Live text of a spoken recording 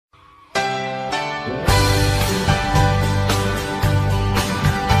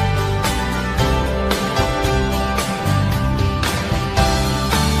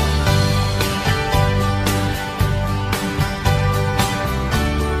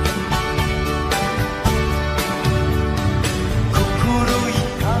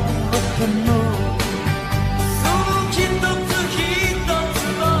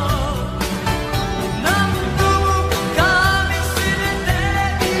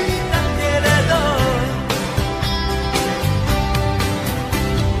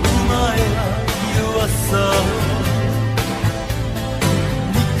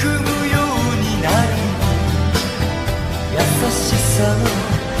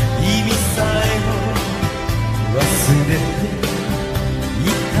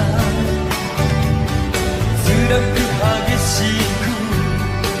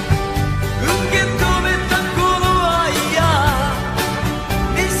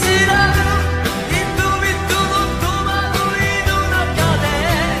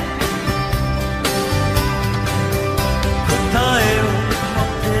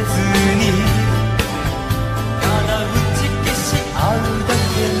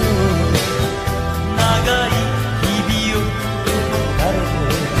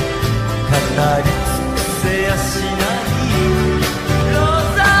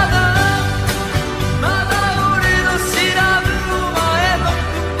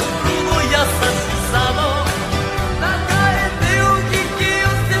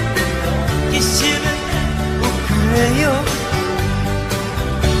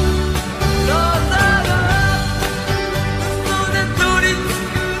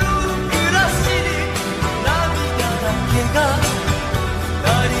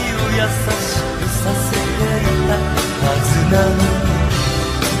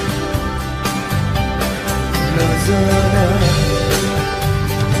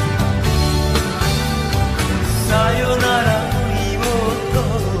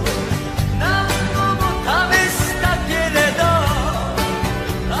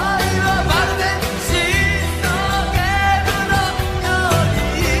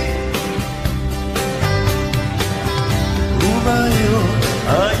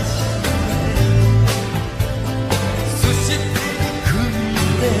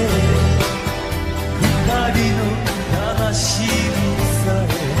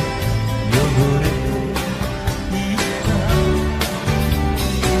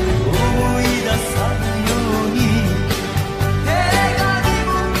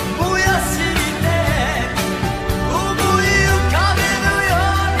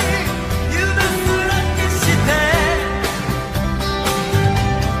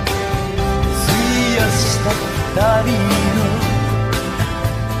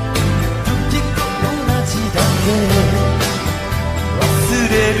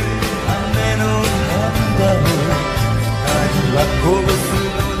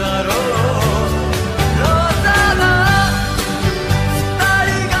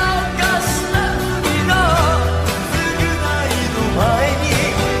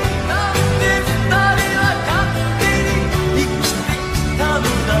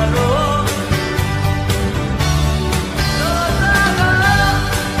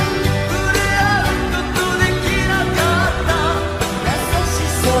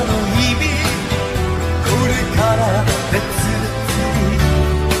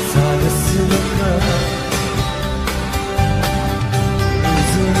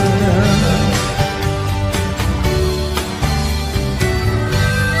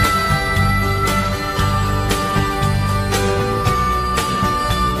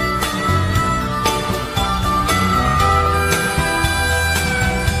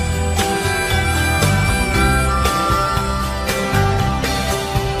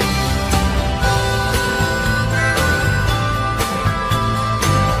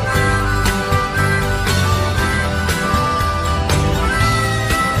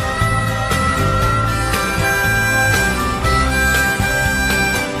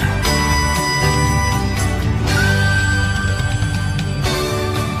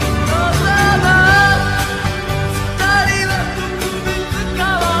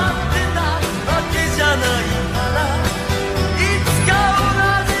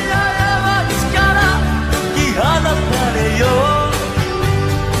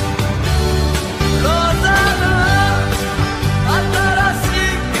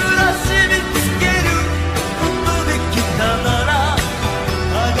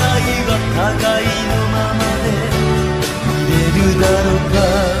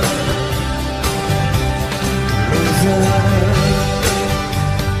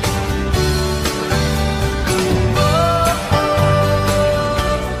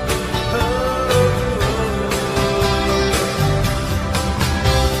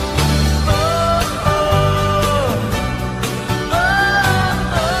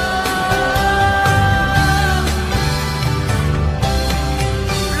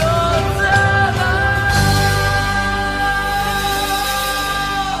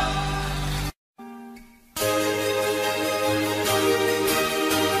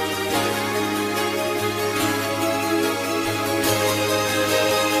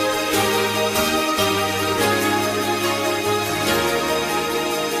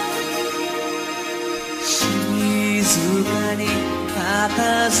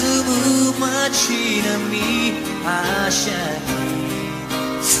しゃぎ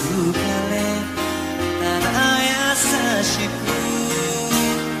疲れたら優しく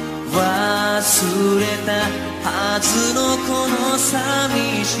忘れたはずのこの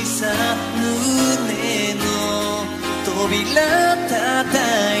寂しさ胸の扉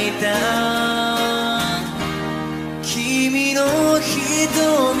叩いた君の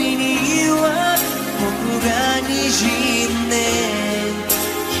瞳には僕が滲んで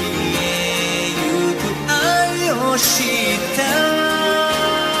消えゆく愛を知った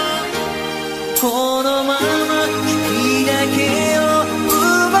このまま君だけを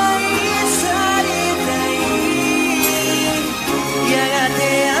奪い去りたいやがて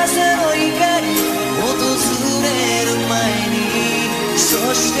朝の光訪れる前に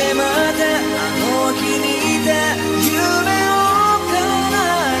そしてまたあの日にいた夢を叶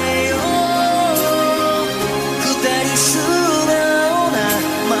えよう二人素直な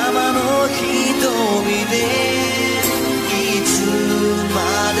ままの瞳でいつま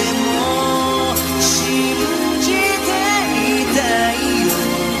でも信じていたいよ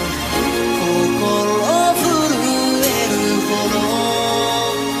心震えるほど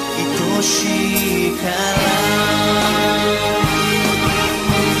愛しいから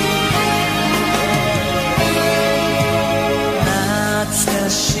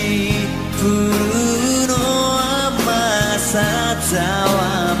ブルーの甘さざ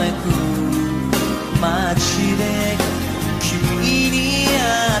わめく街で君に会っ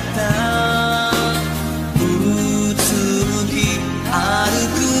たうつむき歩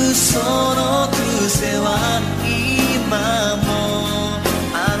くその癖は今も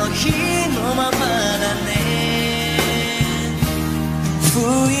あの日のままだね不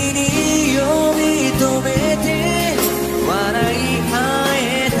意に呼び止めて笑い合え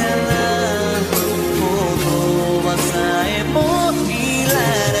たさえもいらない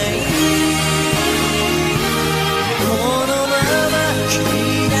このまま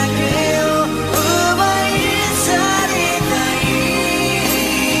君だけを奪い去りたい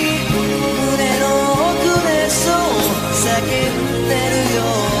胸の奥でそう叫んでるよう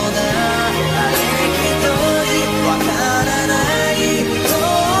だ誰一人わからない遠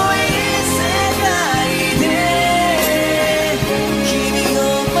い世界で君を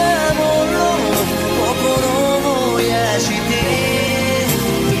守ろう心して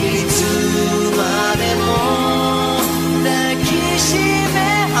いつまでも抱きしめ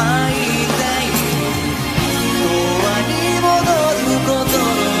合いたい永遠に戻ることの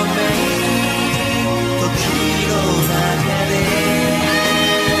ない時の中で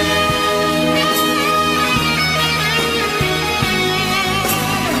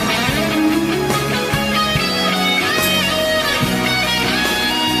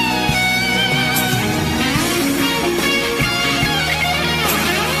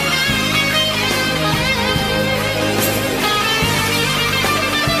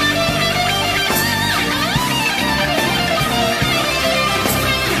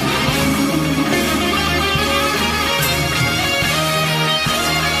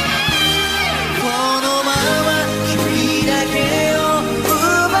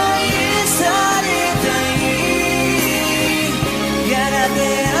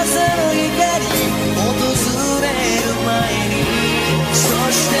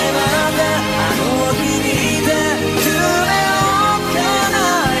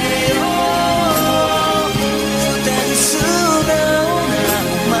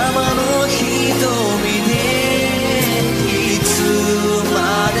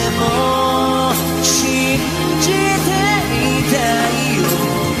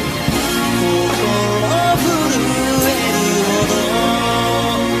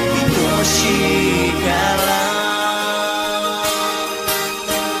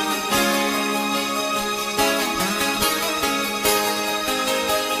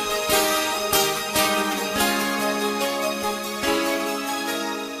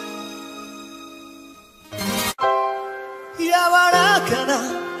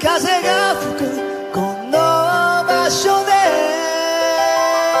風が吹くこの場所で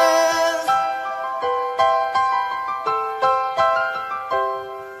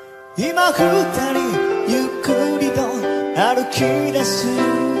今二人ゆっくりと歩き出す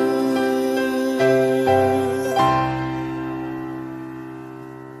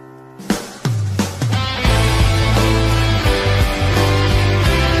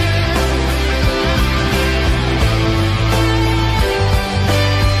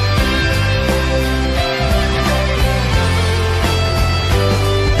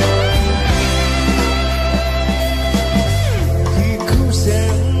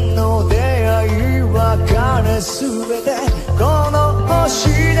すべてこの星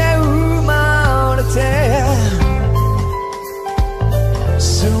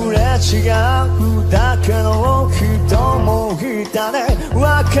違うだけの人もいたね。分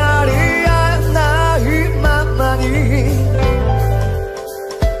かり合えないままに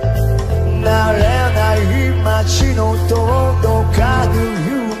なれない街の届かぬ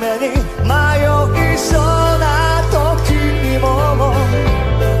夢に迷いそうな時にも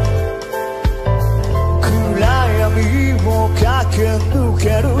暗闇を駆け抜け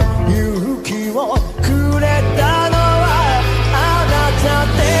る勇気をくれたのはあなた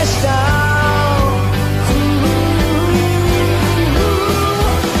でした。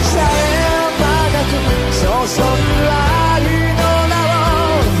さえ間なく注ぐ愛の名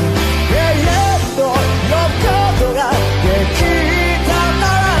を永遠と呼ぶことができたな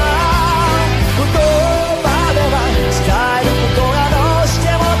ら言葉では伝えることがどうして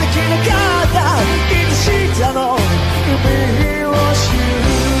もできなかったいつしたの海を知る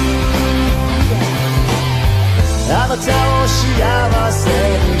あなたを幸せ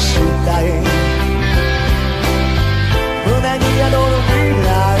にしたい胸に宿る未来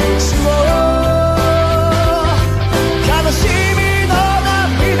を悲しみの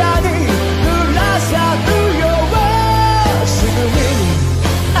涙に濡らさぬようすぐに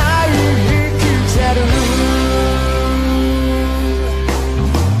会いに来てる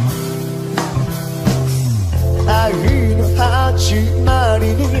愛の始まり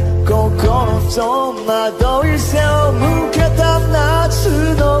に心と惑い背を向けた夏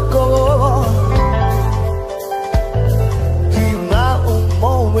の子今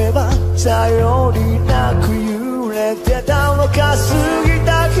思えば頼りなく揺れてた若すぎ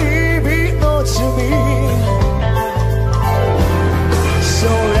た日々の罪そ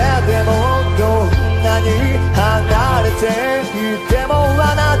れでもどんなに離れていてもあ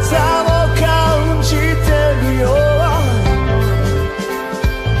なたを感じてるよ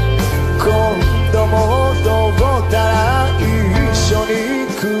今度もどうたら一緒に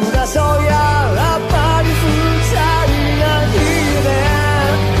暮らそうやっぱり二人がいいね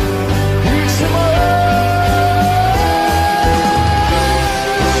いつも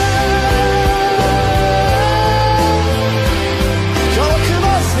この雲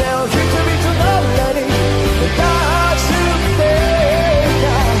背を人々の上に立つって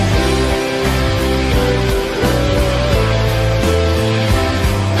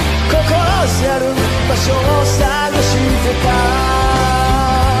心せる場所を探してた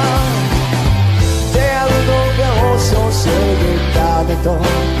出会うのが遅すぎたねと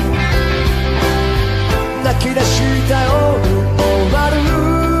泣き出した夜も終わる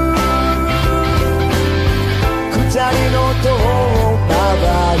二人の塔を回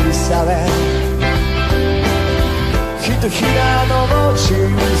り去れひとひらの人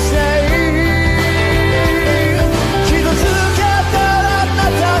生傷つけたあな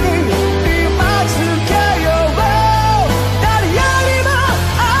たに今つけよう誰よりも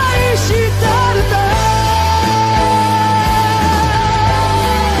愛してると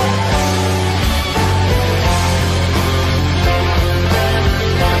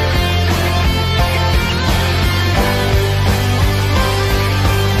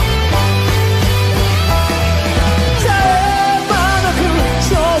絶え間なく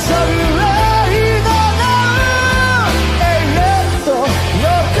注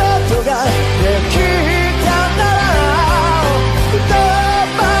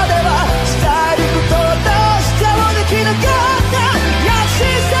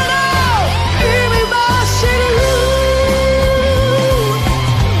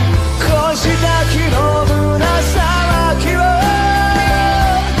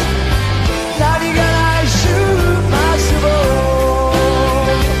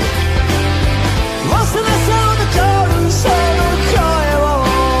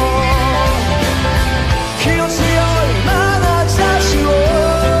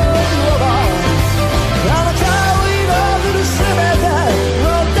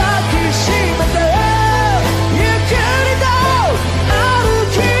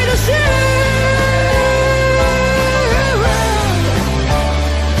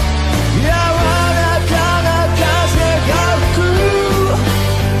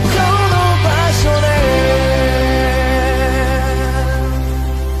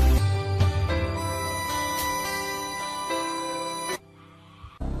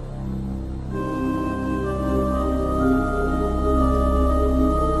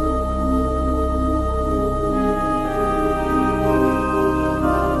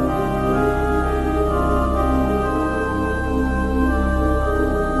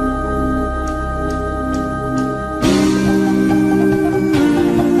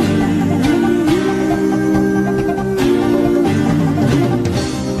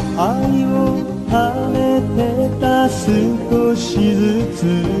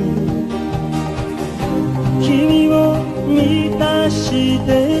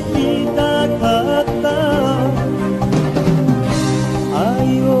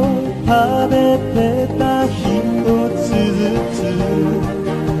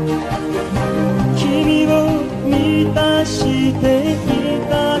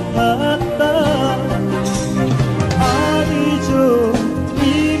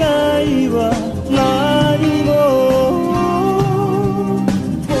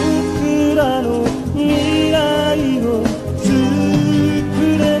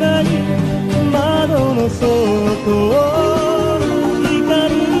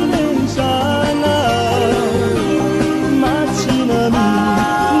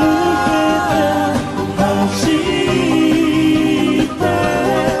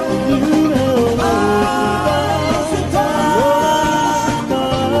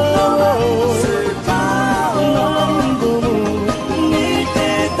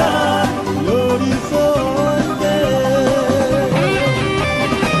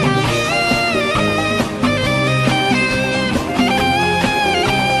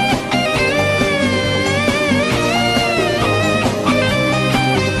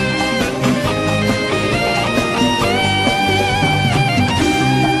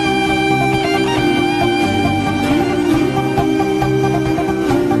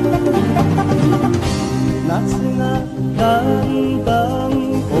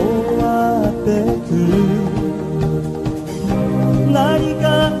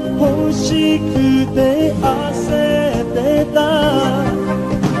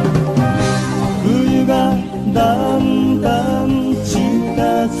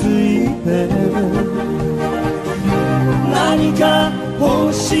ついて何か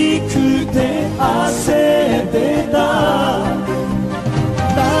欲しくて焦ってた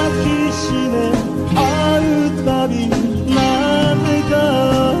抱きしめ会うたびなぜか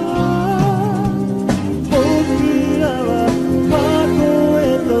僕らは箱へ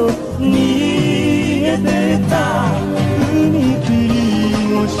と逃げてた踏切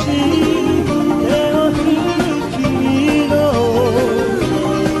越し手を振る君の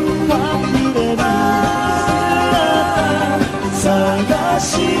隠れる姿探し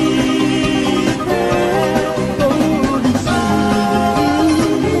て通り過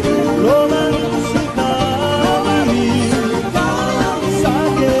ぎるロマンスカーに叫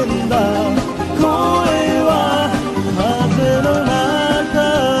んだ声は風の中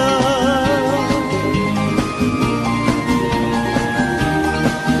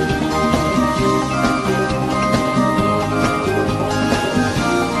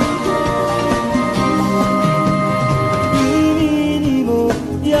海にも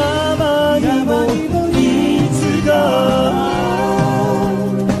山にもいつか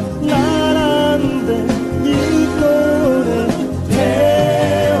並んで行こうね手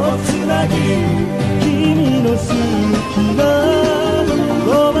をつなぎ君の好きなロ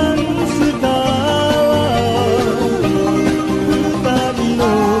マンスカーは二人の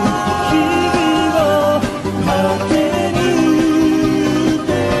日々を駆け抜け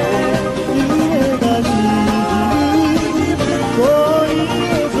夢がにじる恋の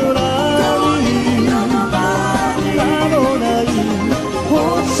空に名もない星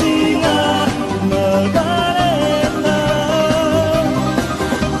が流れた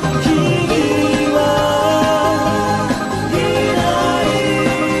君はいない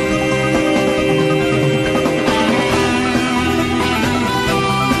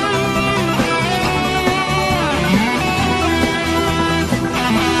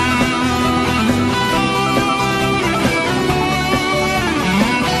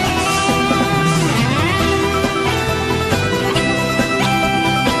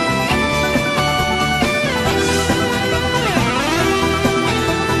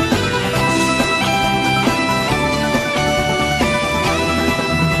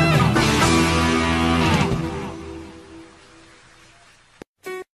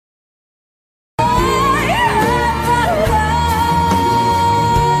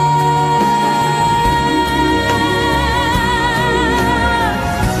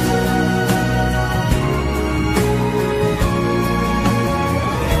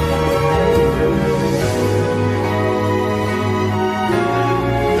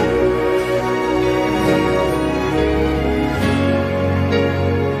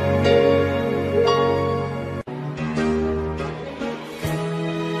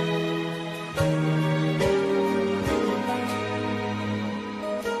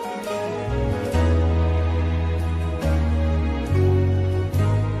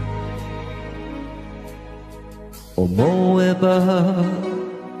思えば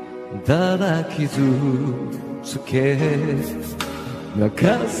ただ傷つけ泣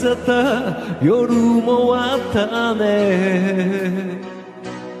かせた夜もあったね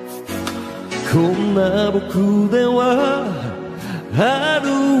こんな僕ではある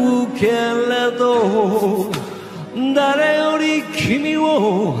けれど誰より君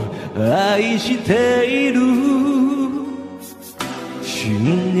を愛している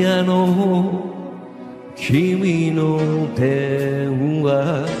深夜の君の電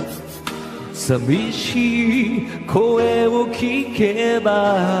話寂しい声を聞け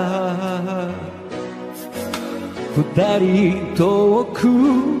ば二人遠く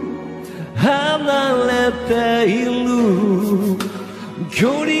離れている距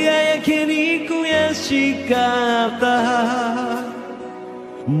離がやけに悔しかった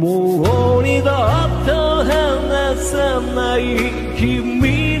もう二度と離さない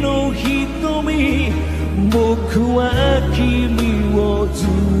君の瞳僕は君をずっ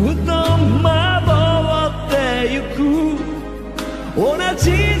と守ってゆく同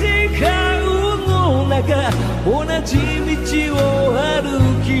じ時間の中同じ道を歩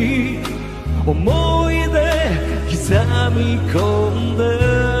き思い出刻み込んで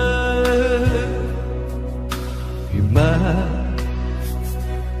今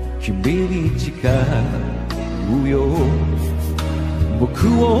君に誓うよ僕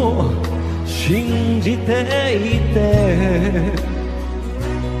を信じていて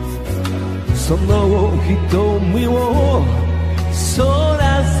その瞳をそ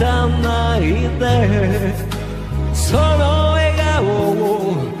らさないでその笑顔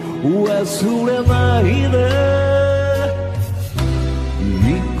を忘れないで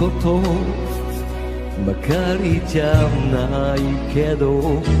いいことばかりじゃないけ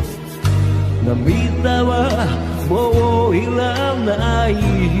ど、涙はもういらない。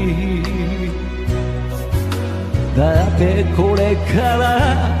だってこれから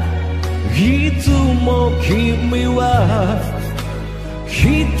いつも君は一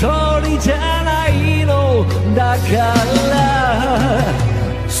人じゃないのだから、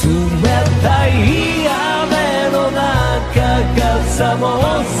冷たい雨の中傘も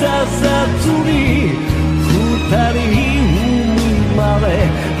ささずに二人海まで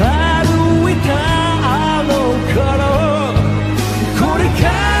歩いたあの頃、これか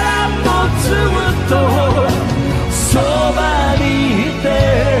らもずっとそばにいて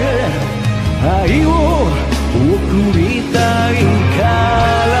愛を送りたいから。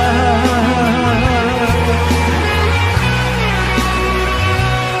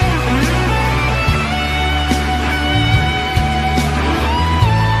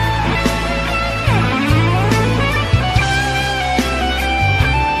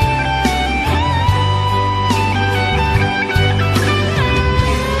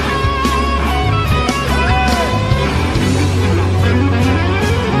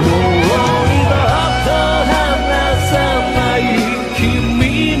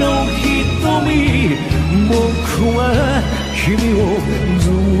君をず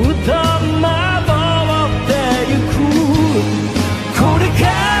っと守ってゆく。これか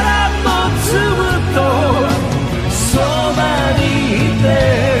らもずっとそばにいて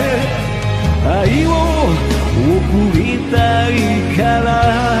愛を送りたいから、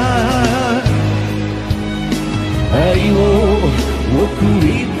愛を送り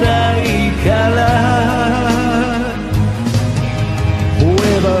たいから。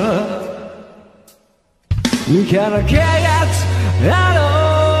 Forever we cannot get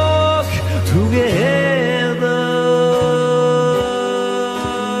along together.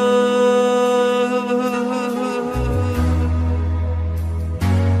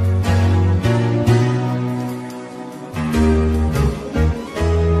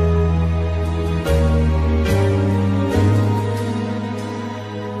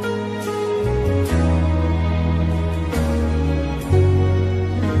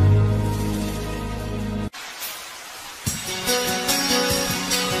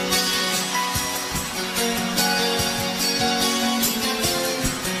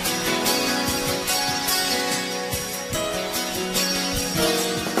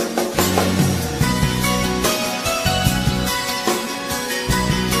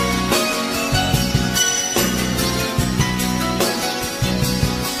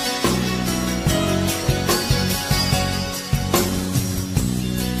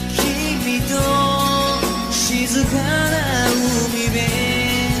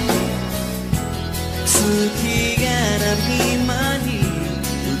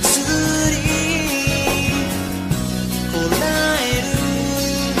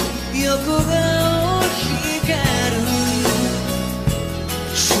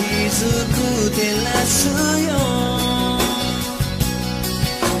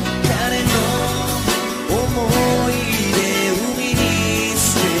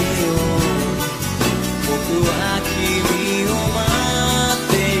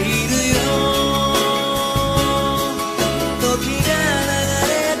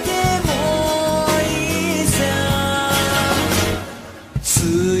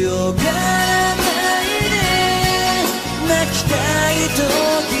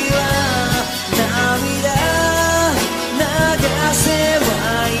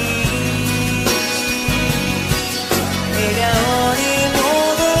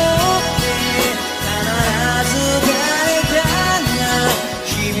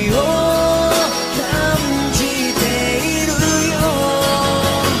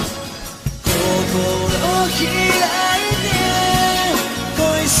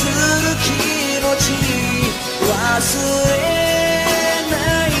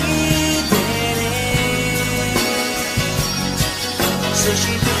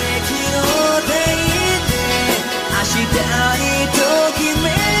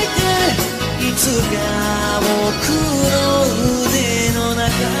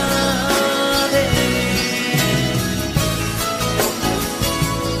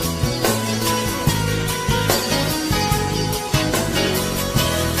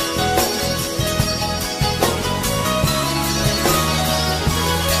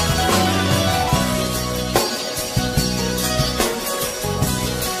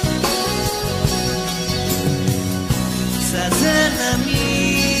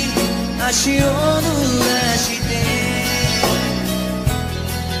 足を濡らして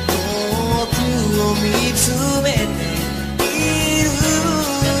遠くを見つめている。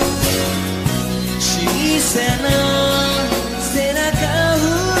背中震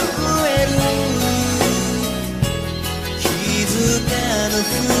える気づかぬ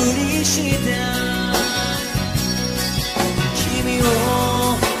ふりした君を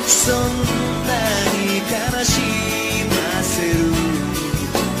そんなに悲しませる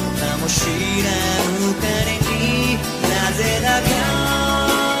名も知らぬ彼になぜだか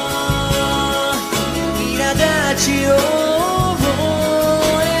苛立ちを覚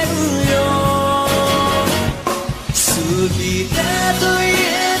えるよ好きだと言え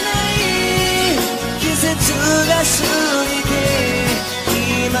ない季節が過ぎて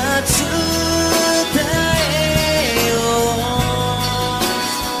今伝えよう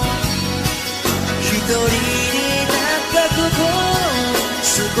一人になった心少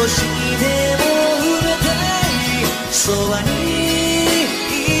しでも埋めたいそばに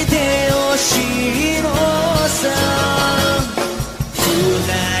いてほしいのさ二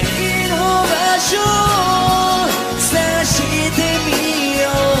人の場所を探してみよ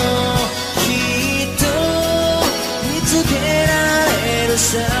うきっと見つけられるさ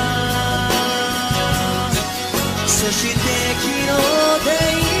そして昨日抱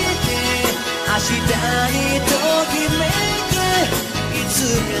いて明日にときめいていつ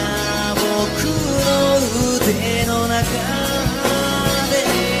か僕の腕の中で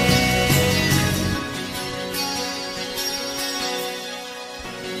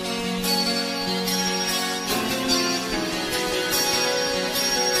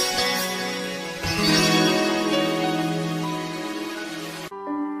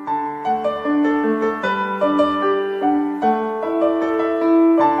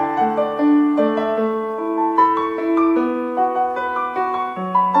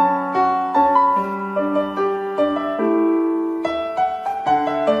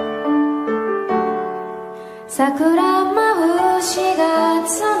桜舞う4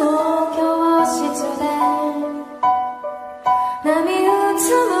月の教室で波打つ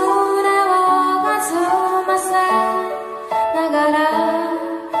胸を弾ませながら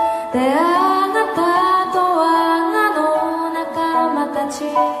出会あなたとはあの仲間たち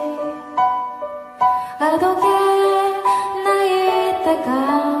あどけないって交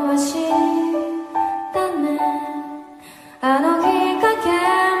わしたねあの日駆け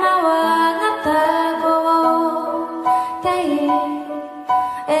回った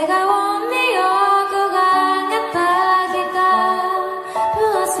笑顔によくがげた日がプ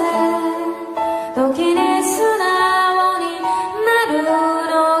アセ時に素直になるの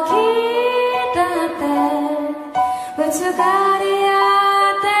きだってぶつかり合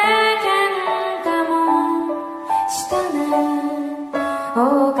って喧嘩もしたね放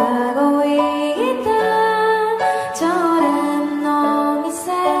課後行った常連の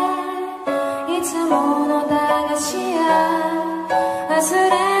店いつもの駄菓子屋忘れ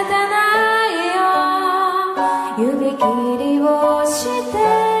てないよ指切りをして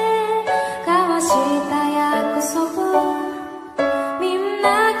交わした約束みんな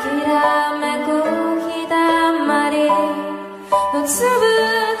きらめく日だまりの粒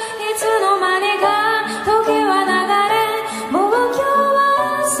いつの間にか時は流れもう今日は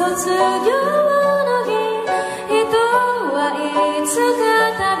卒業の日人はいつか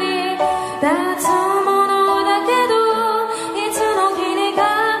旅立つものだけど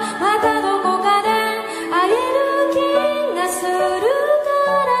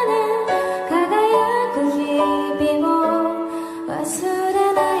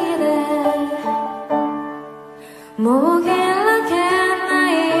もう開け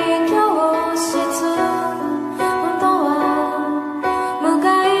ない教室本当は向か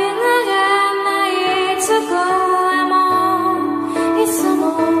い投げ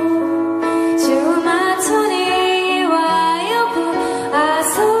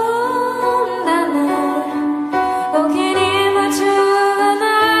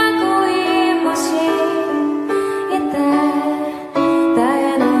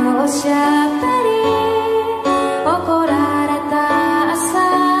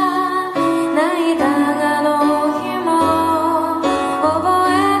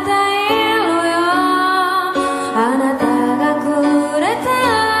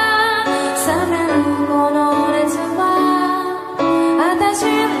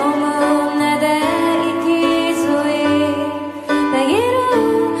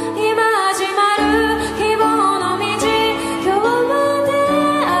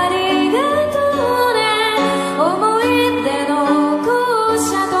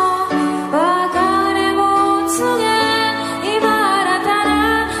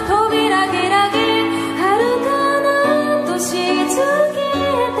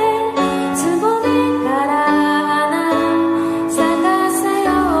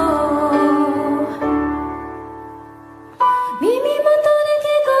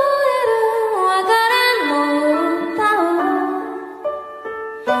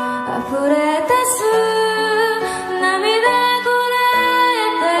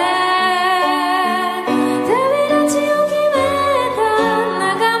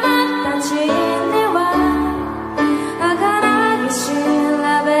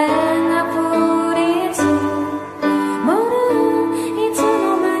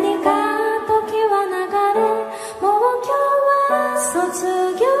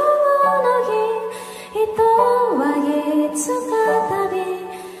はいつか旅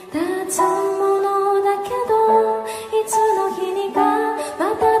立つものだけど、いつの日にか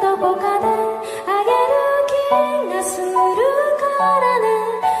またどこかであげる気がするからね。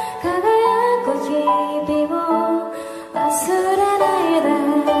輝く日々を忘れないで。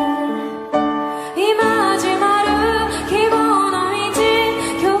今始まる希望の道、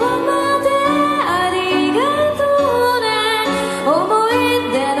今日までありがとうね。思い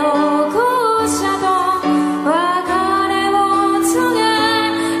出の校舎と別れを告げ、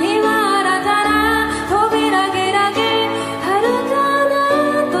今新たな扉開き、遥かな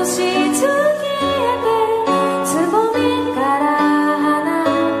年月へて、つぼみから花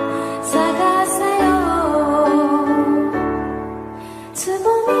咲かせよう。つぼ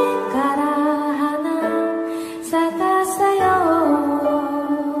みから花咲かせよう。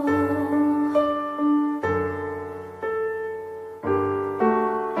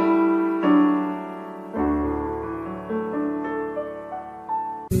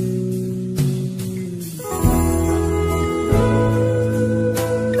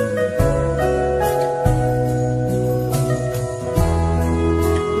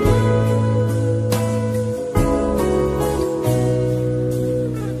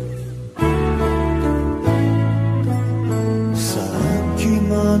さっき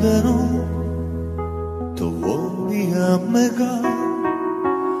までの通り雨が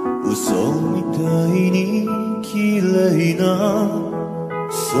嘘みたいに綺麗な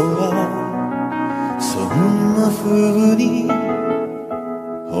空、そんな風に微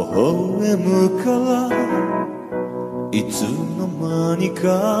笑むから、いつの間にか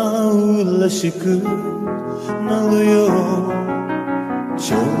嬉しくなるよ。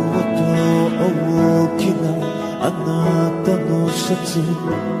ちょうど大きなあなたのシャツ、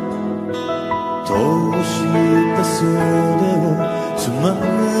通した袖をつまん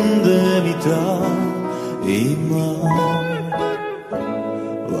でみた。今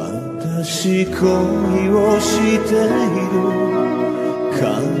私恋をしている、悲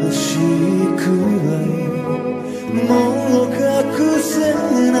しいくらいもう隠せ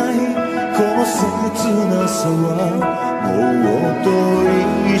ないこの切なさは、もっと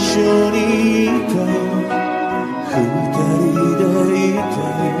一緒にいたい。二人でいた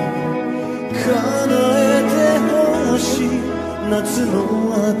い。叶えてほしい夏の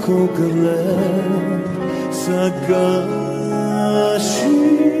憧れ探し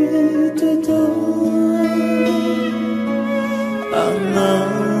てた。あな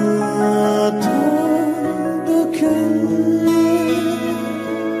ただけ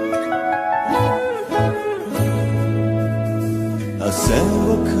汗を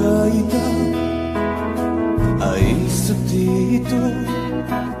かいたアイスティーと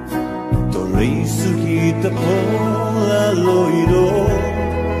取りすぎたポラロイド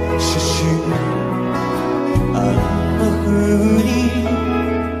写真、あんな風に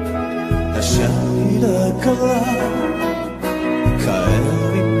はしゃいだから帰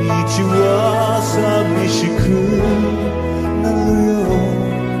り道は寂しくなるよ。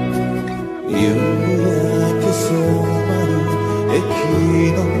夕焼け染まる駅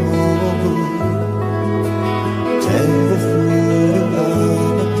のホーム、手を振るあ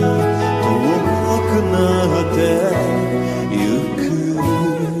なた遠くなってゆく。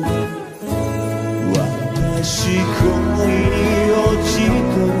私恋に落ちて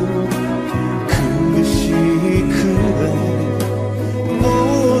る、苦しいくらいも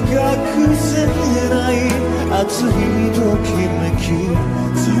う隠せない熱いときめき、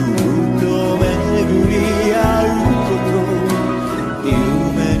ずっと巡り合うこと夢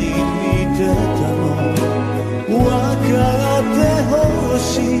に見てたの。分かってほし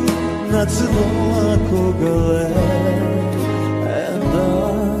い夏の憧れ And I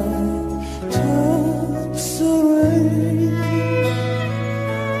took away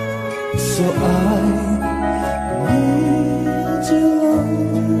So I need you.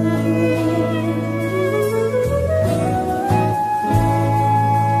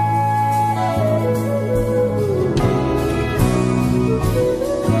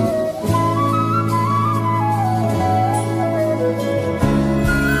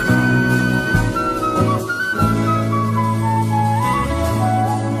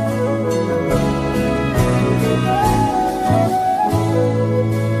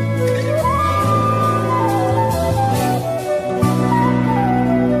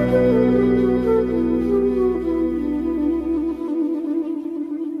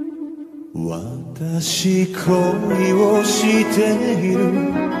 私恋をしている、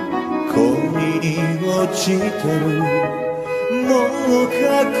恋に落ちてる、もう隠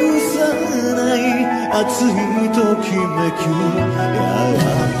さない熱いときめき、や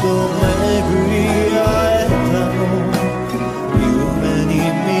っと巡り合う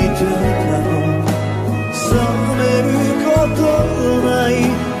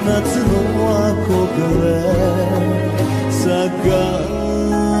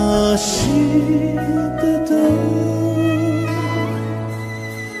してた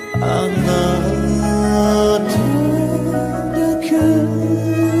あなただけ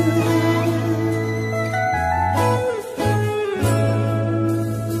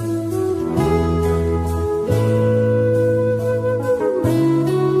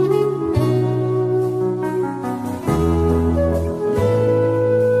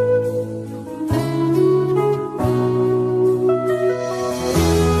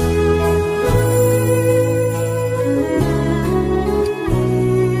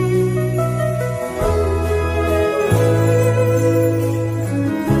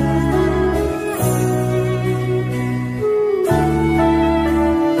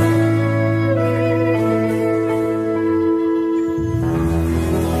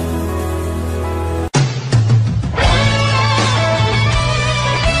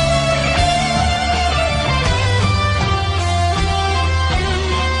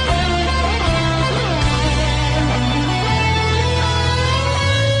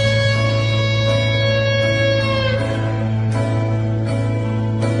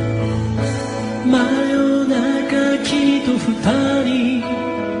真夜中きっと二人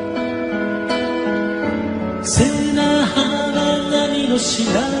背中幅何の調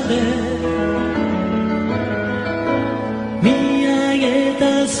べ見上げた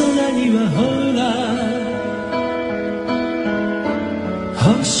空にはほら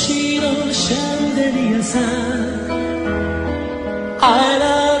星のシャンデリアさ I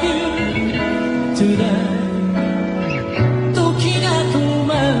love you tonight 時が止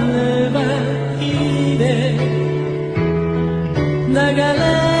まれば流れ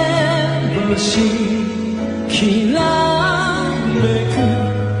星きらめく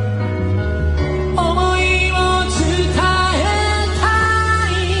想いを伝えた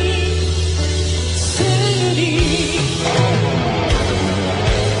いすぐにい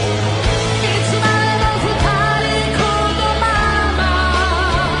つまでも二人このまま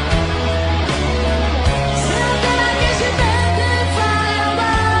全てだけしてくさよな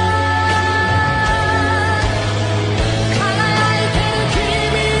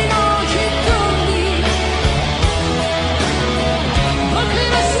「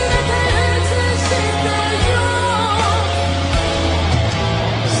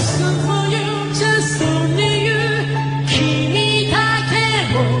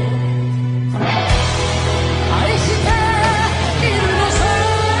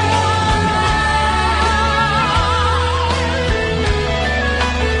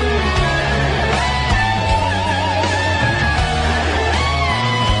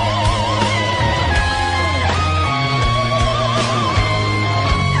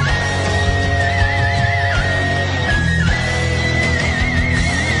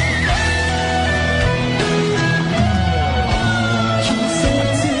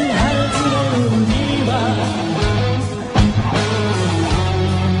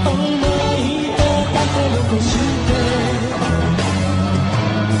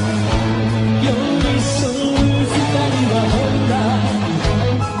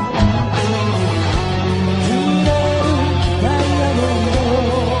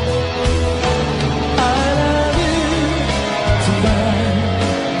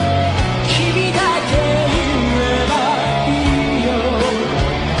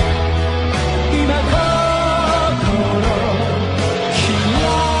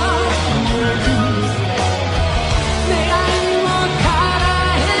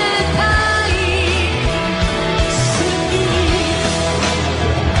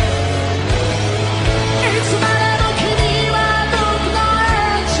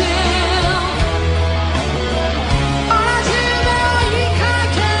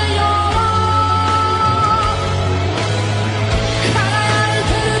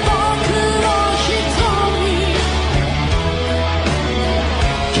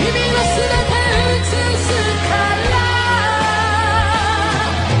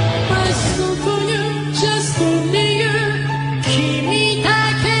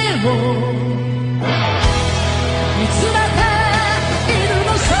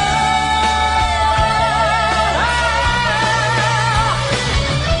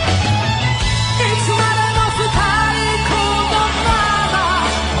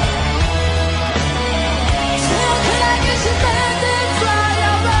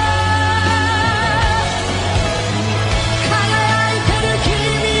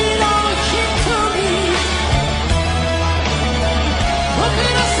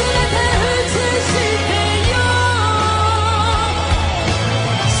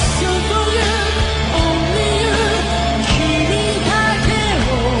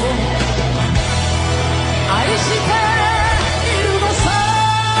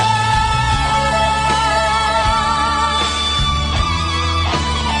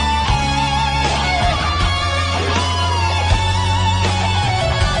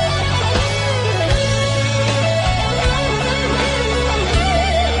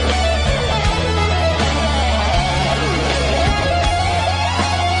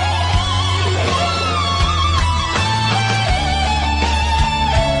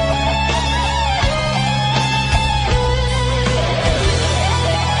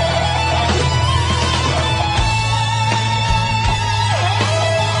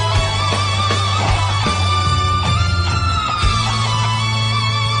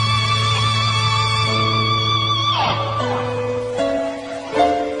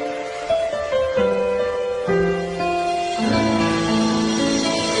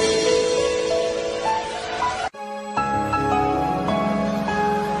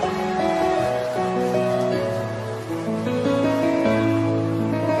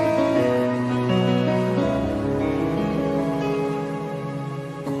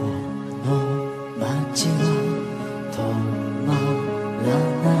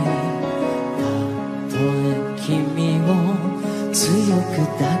く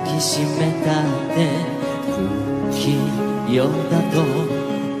抱きしめたって不器用だと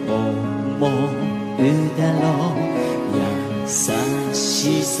思うだろう。優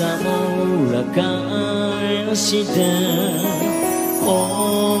しさも裏返してこ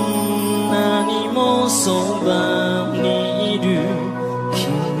んなにもそばにいる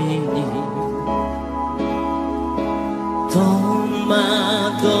君に戸惑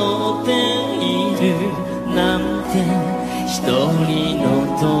っているなんて一人の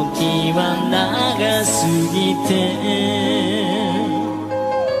時は長すぎて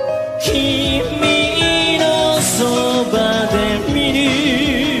君のそばで見る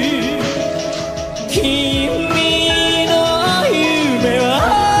君の夢は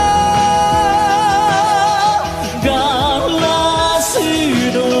ガラス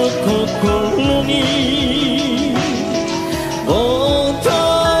の心に音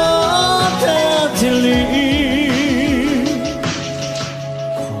立てる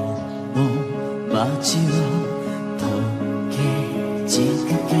この街を溶け散か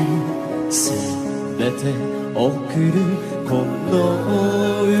け全て送るこの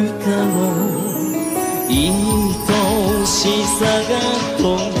歌を愛しさが届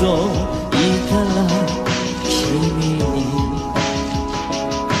いたら君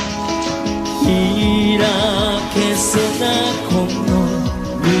に開けそうなこの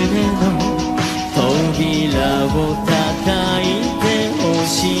胸の扉を叩いてほし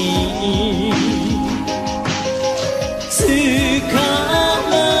い捕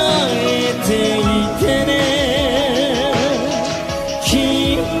まえていてね君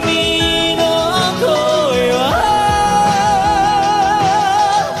の声は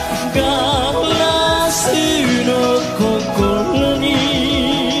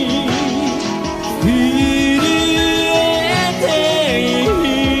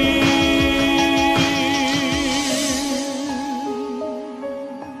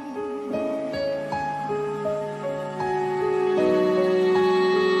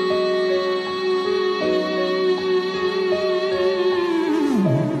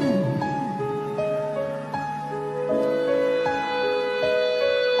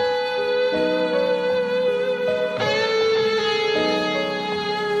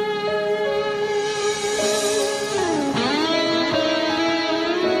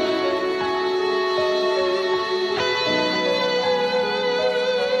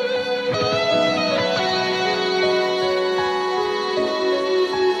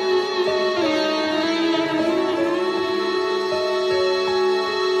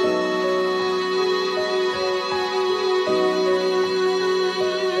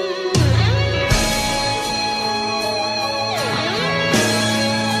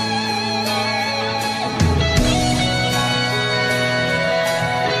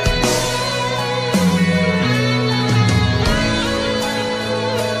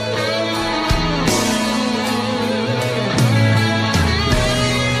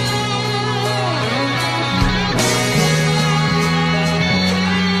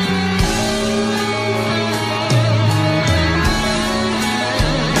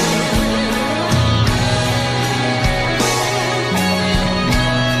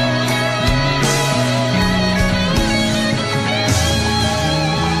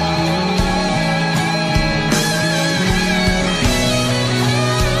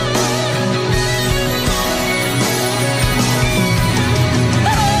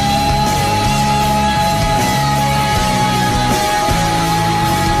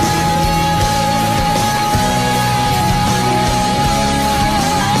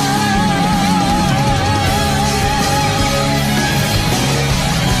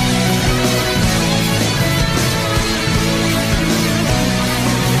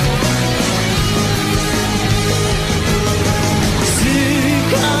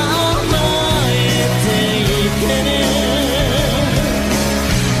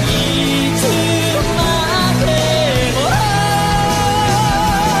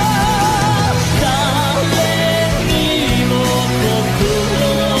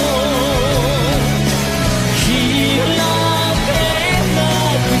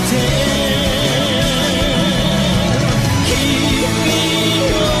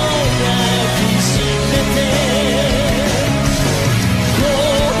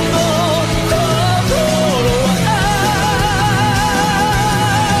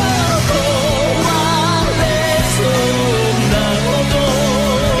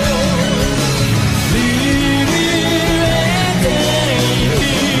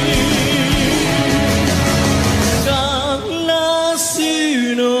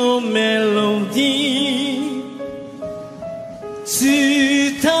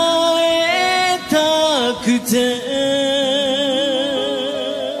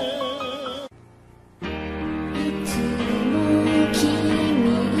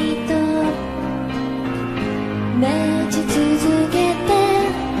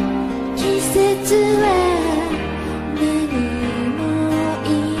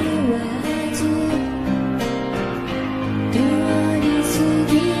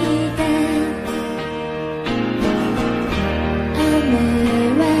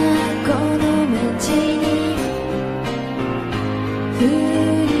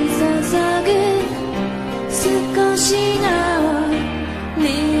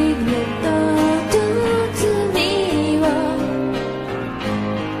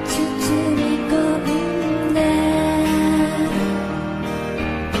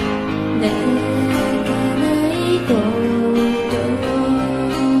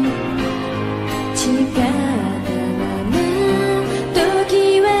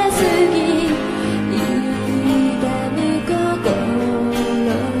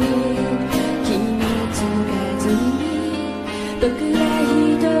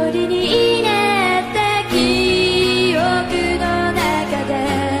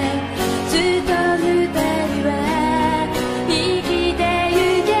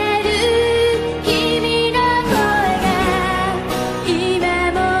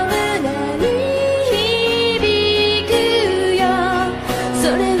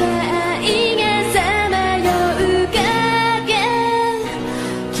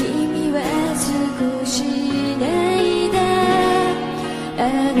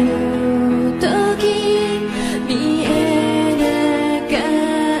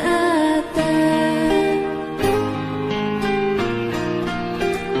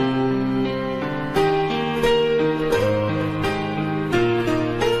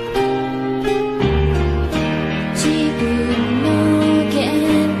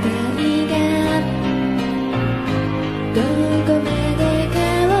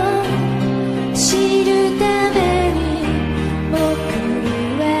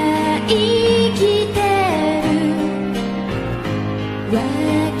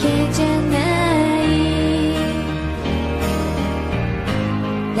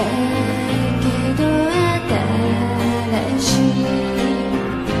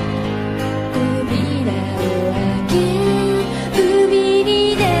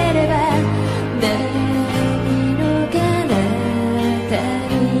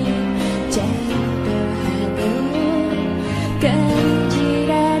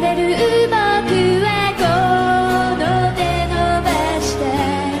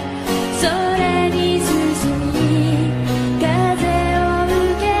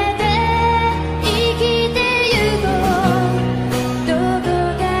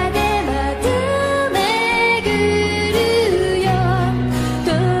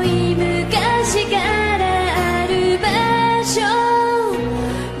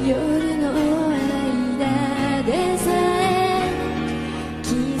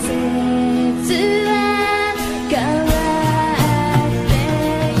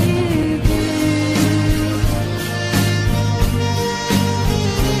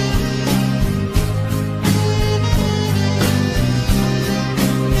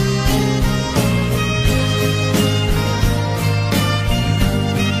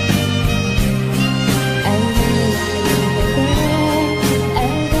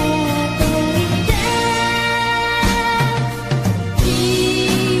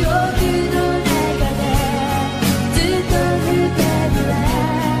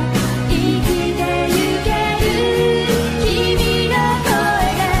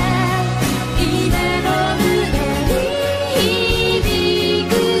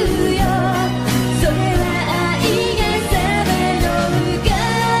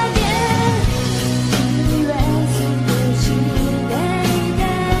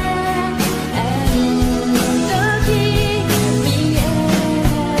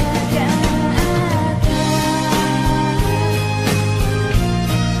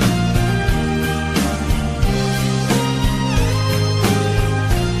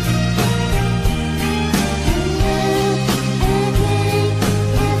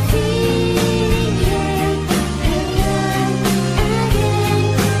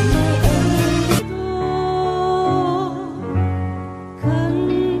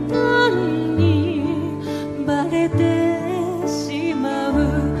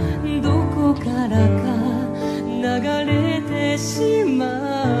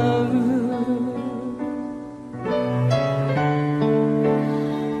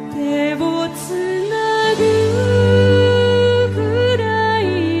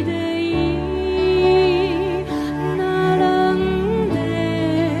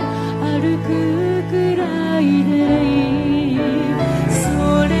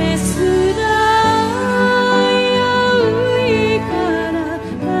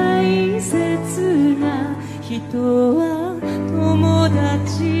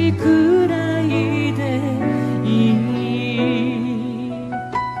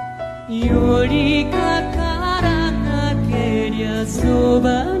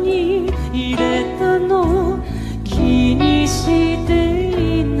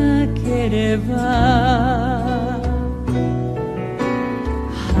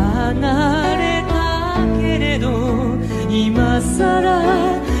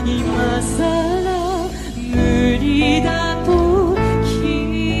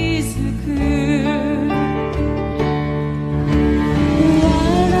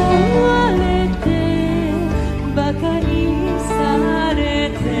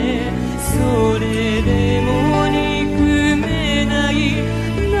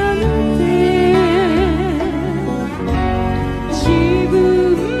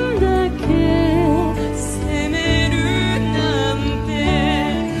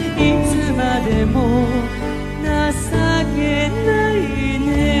でも情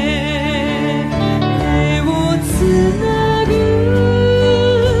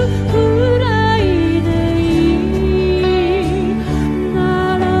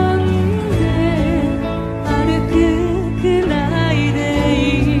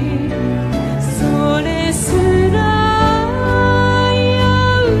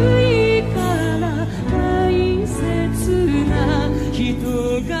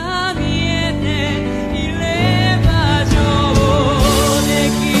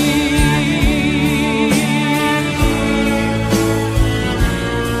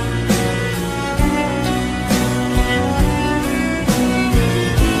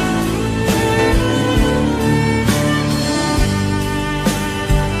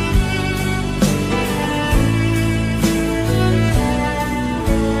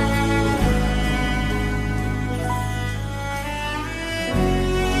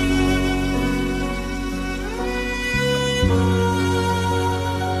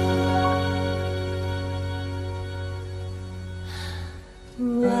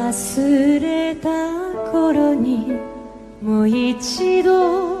忘れた頃にもう一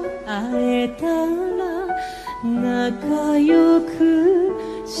度会えたら仲良く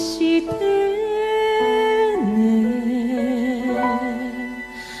してね。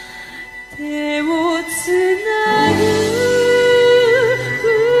手をつなぐく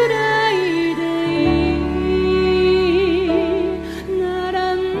らいでいい、並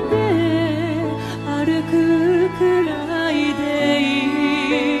んで歩くくらいでいい、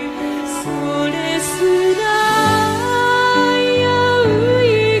それすら危う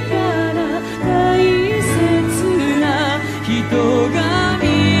いから大切な人が見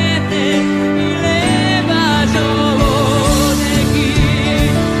えていれば上出来、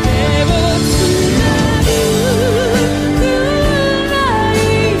手をつなぐくらい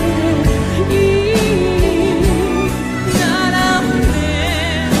でいい、並んで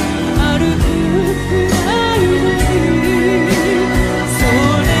歩くくらいでいい、そ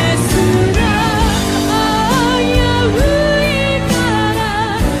れすら危ういから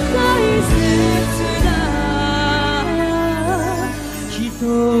大切な人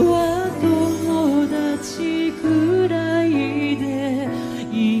は友達くらいで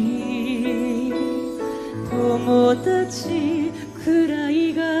いい、友達くらい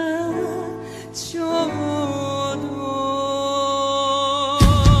がちょうど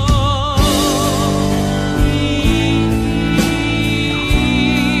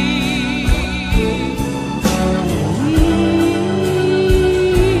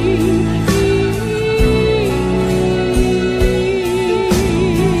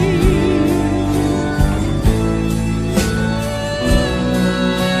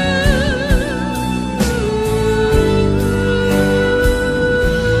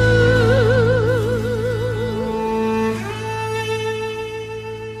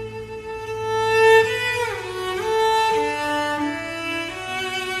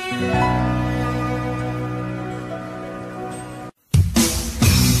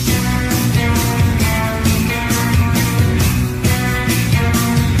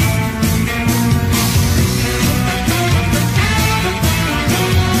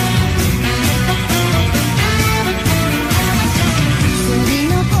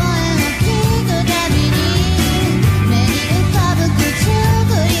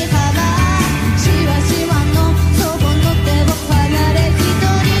しわしわのそぼの手を離れ一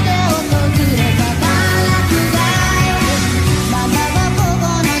人で踊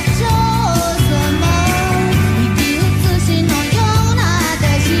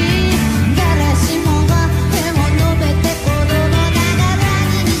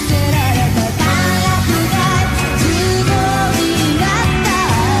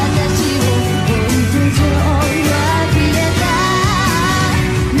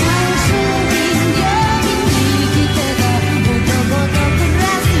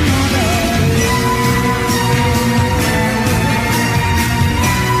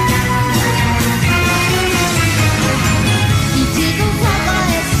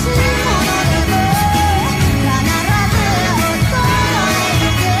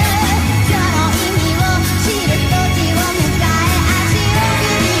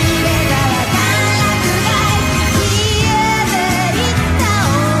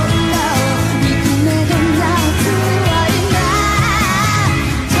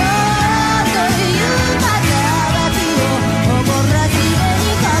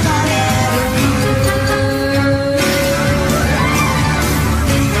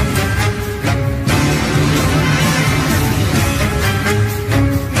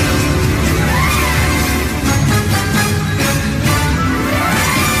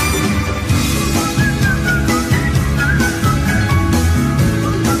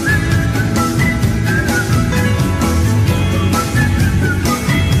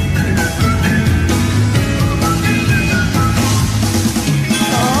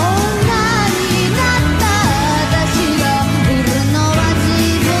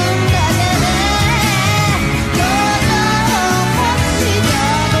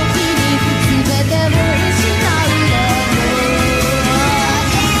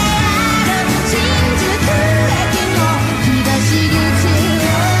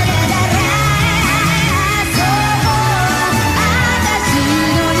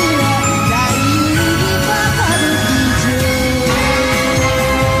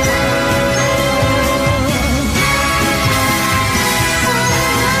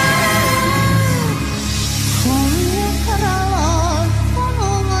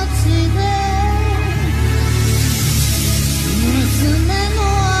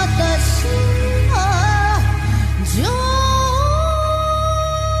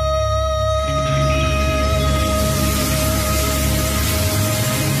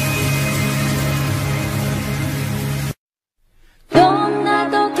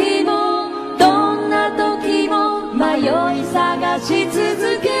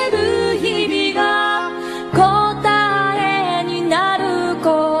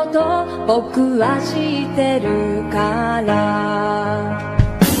僕は知ってるから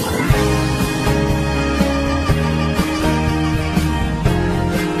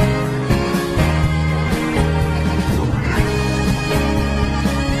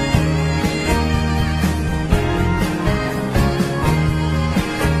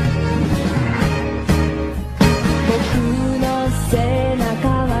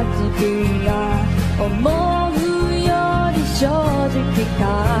思うより正直か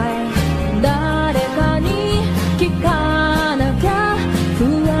い誰かに聞かなきゃ不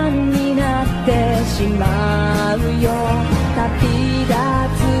安になってしまうよ旅立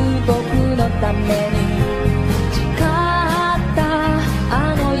つ僕のために誓ったあ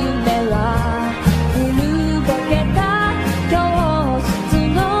の夢は古ぼけた教室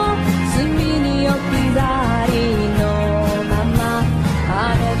の隅に置き去りのままあ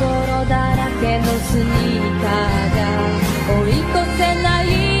の泥だらけのスニーカーが追い越せない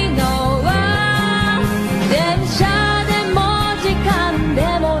のは電車でも時間で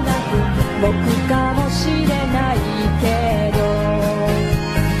もなく僕かもしれないけど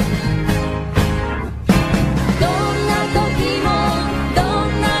どんな時も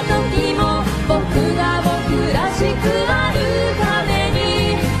僕が僕らしくあるため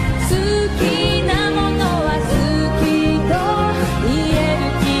に好きなものは好きと言える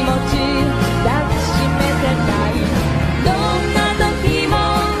気持ち抱きしめてたいどんな時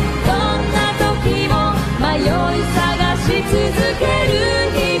も迷い探し続ける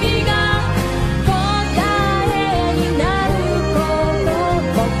日々が答えになること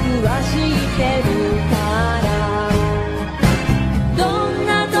僕は知ってるからどん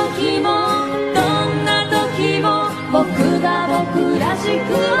な時も僕が僕らしく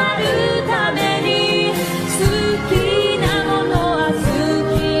あるために好きなものは好き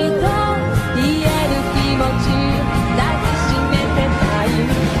と言える気持ち抱きしめてたい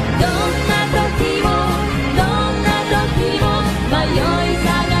どんな時も迷い探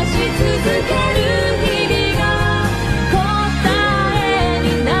し続ける日々が答え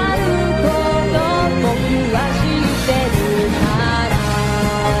になること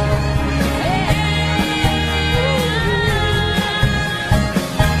僕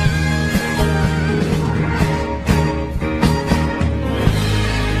は知ってるから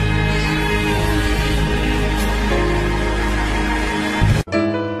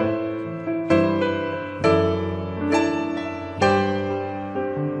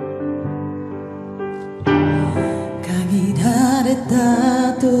限られ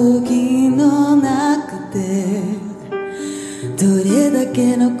た時の中でどれだ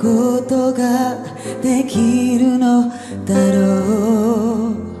けのことができるのだろ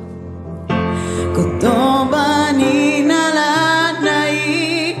う言葉にならな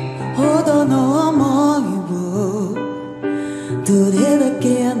いほどの想いをどれだ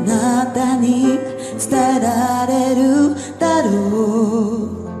けあなたに伝えられるだろう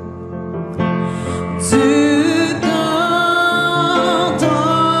ずっと閉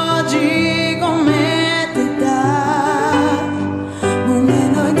じ込めてた胸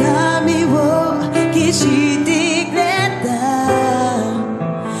の痛みを消してくれた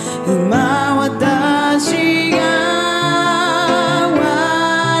今私が笑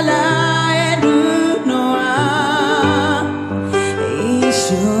えるのは一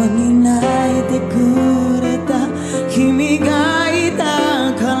緒に泣いてくれた君がいた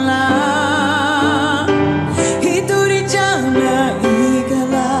から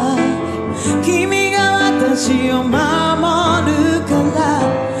私を守るから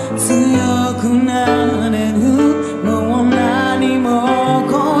強くなれるもう何も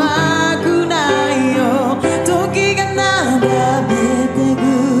怖くないよ時が流れてく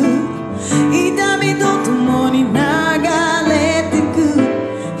痛みとともに流れてく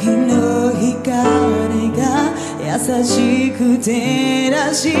日の光が優しく照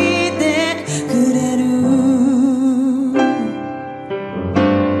らしてくれる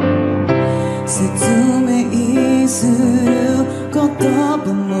説明する言葉も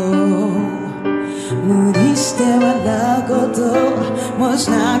無理して笑うこともし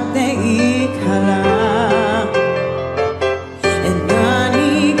なくていいから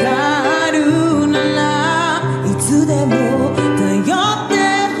何かあるならいつでも頼って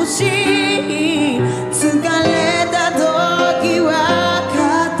ほしい疲れた時は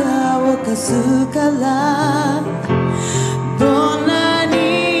肩を貸すからどんなに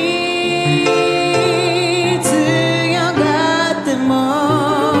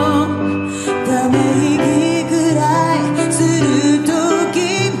ため息くらいする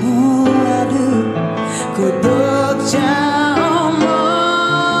時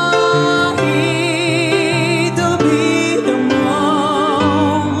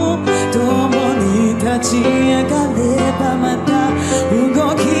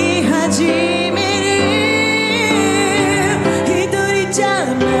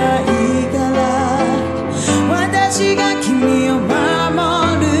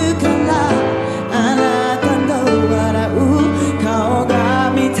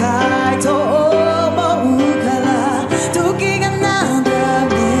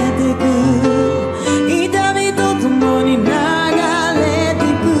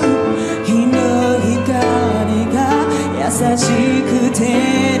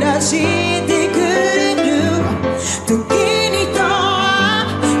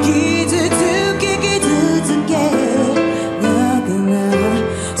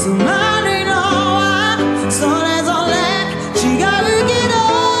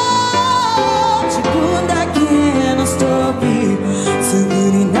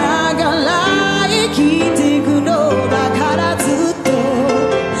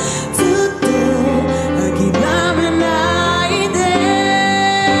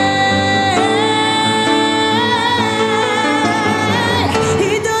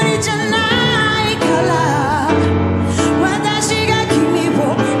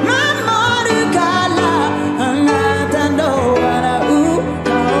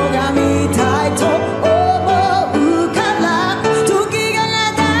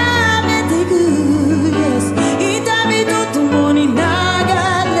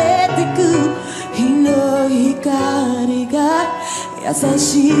優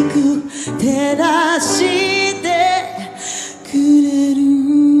しく照らしてくれる。「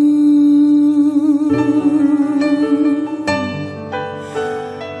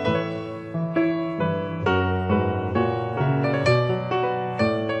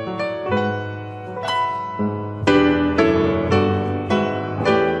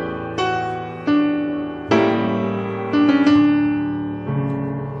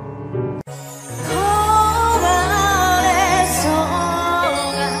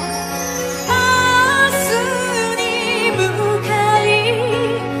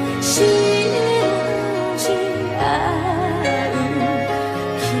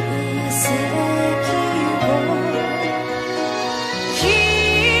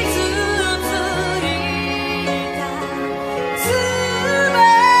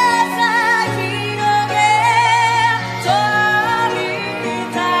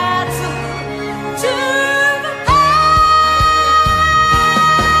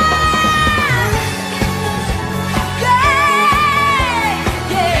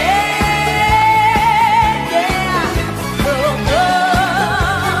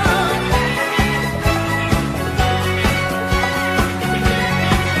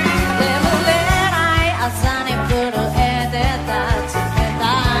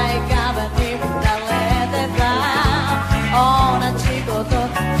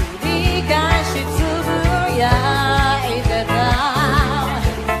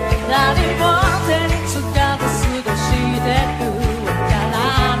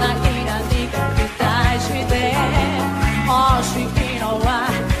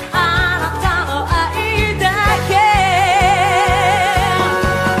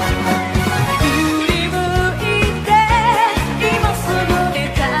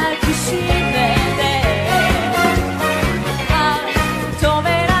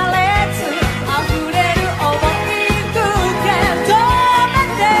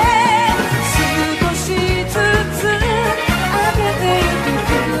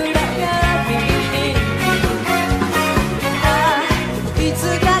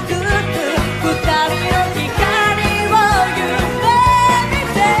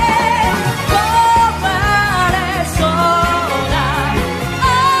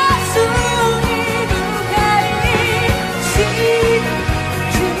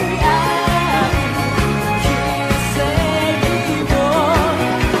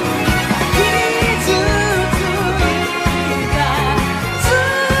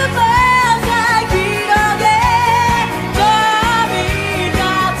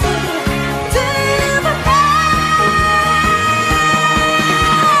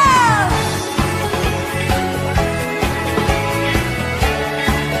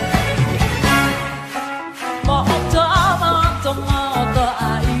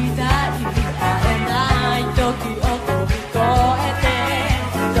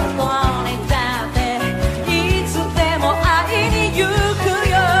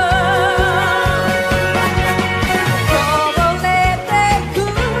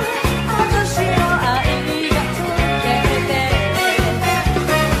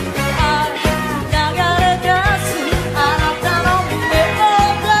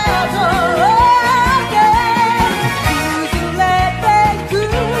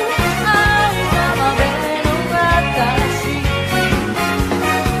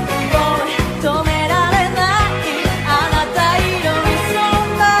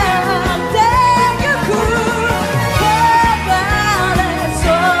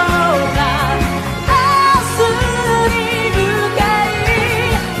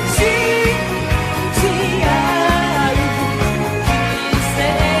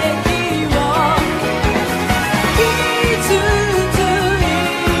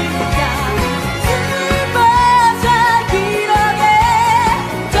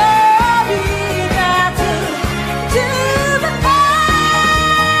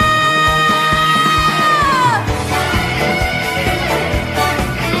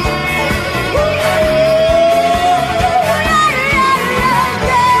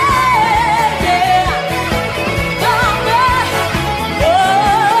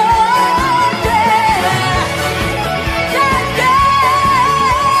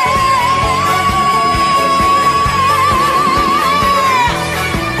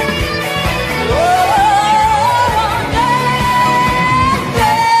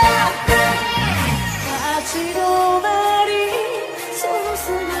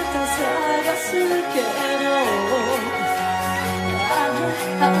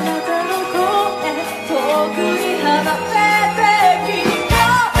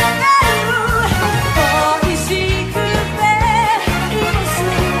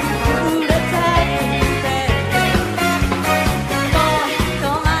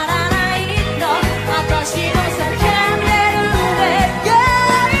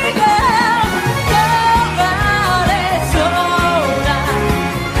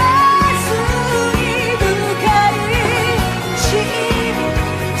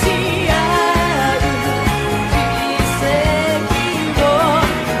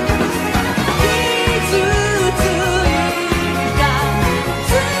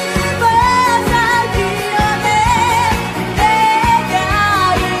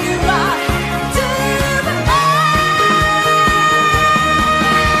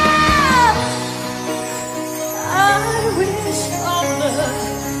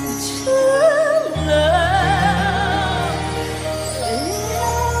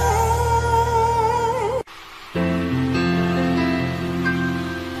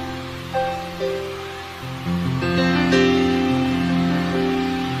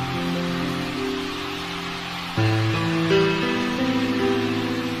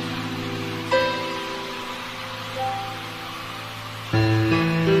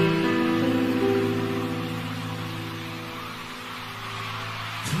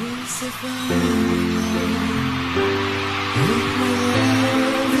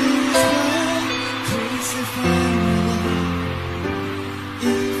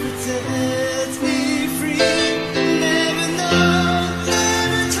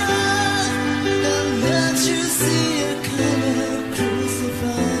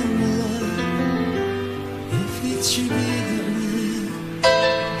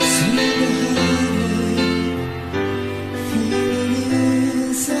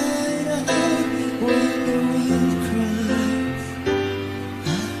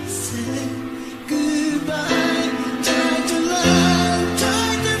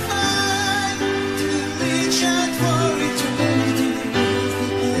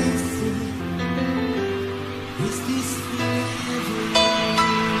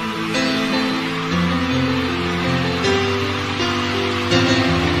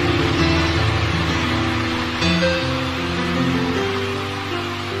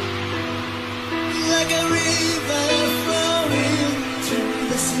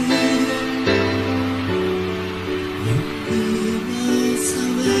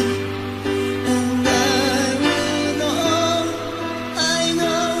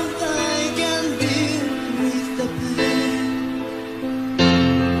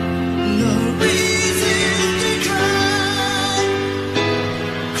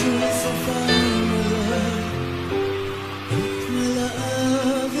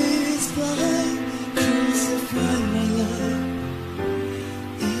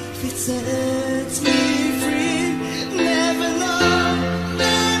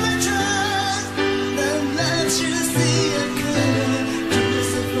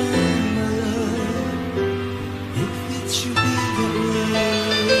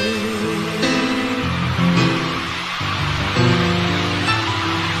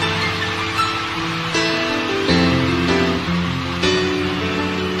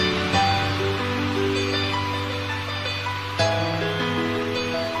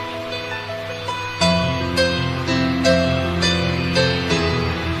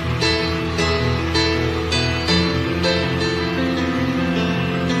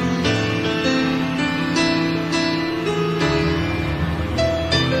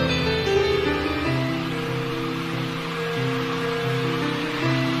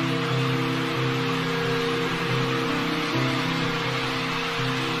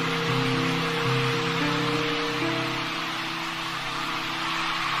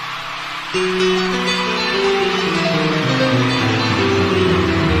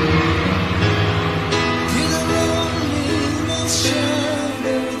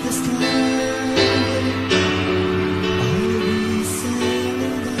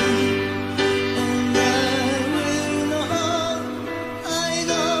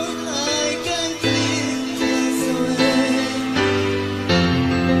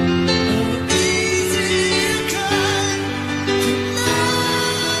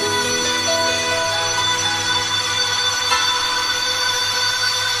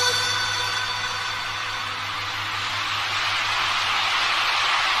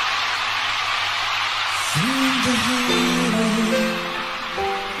the